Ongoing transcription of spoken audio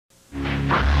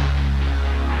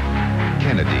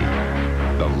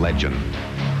Kennedy, the legend.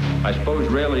 I suppose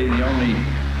really the only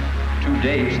two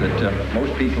dates that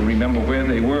most people remember where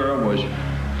they were was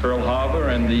Pearl Harbor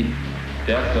and the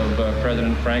death of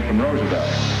President Franklin Roosevelt.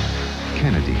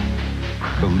 Kennedy,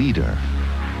 the leader.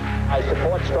 I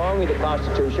support strongly the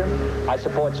Constitution. I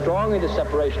support strongly the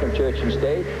separation of church and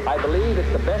state. I believe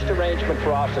it's the best arrangement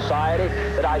for our society,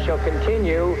 that I shall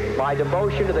continue my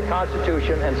devotion to the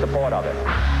Constitution and support of it.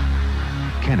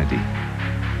 Kennedy,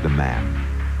 the man.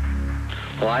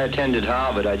 Well, I attended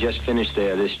Harvard. I just finished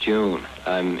there this June.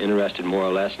 I'm interested more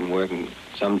or less in working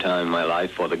sometime in my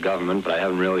life for the government, but I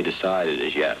haven't really decided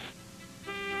as yet.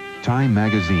 Time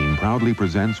magazine proudly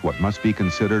presents what must be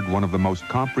considered one of the most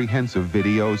comprehensive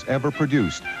videos ever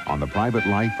produced on the private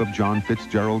life of John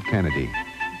Fitzgerald Kennedy.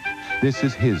 This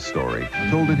is his story,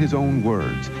 told in his own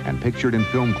words and pictured in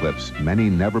film clips, many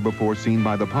never before seen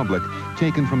by the public,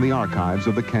 taken from the archives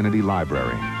of the Kennedy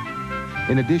Library.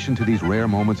 In addition to these rare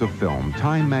moments of film,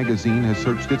 Time magazine has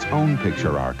searched its own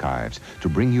picture archives to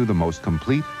bring you the most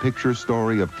complete picture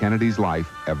story of Kennedy's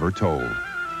life ever told.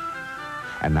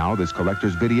 And now this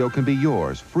collector's video can be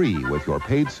yours, free, with your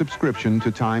paid subscription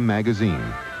to Time magazine.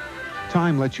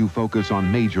 Time lets you focus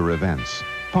on major events,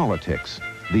 politics,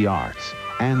 the arts,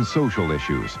 and social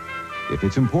issues. If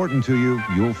it's important to you,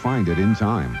 you'll find it in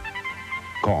Time.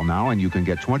 Call now and you can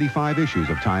get 25 issues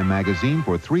of Time magazine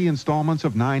for 3 installments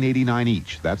of $9.89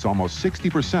 each. That's almost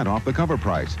 60% off the cover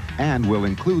price, and we'll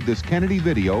include this Kennedy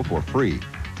video for free.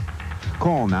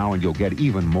 Call now and you'll get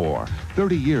even more.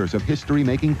 30 years of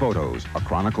history-making photos, a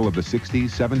chronicle of the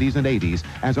 60s, 70s, and 80s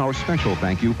as our special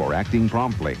thank you for acting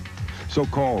promptly. So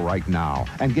call right now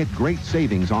and get great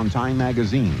savings on Time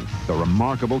magazine, the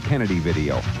remarkable Kennedy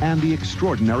video, and the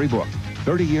extraordinary book,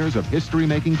 30 years of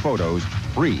history-making photos,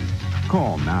 free.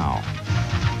 Call now.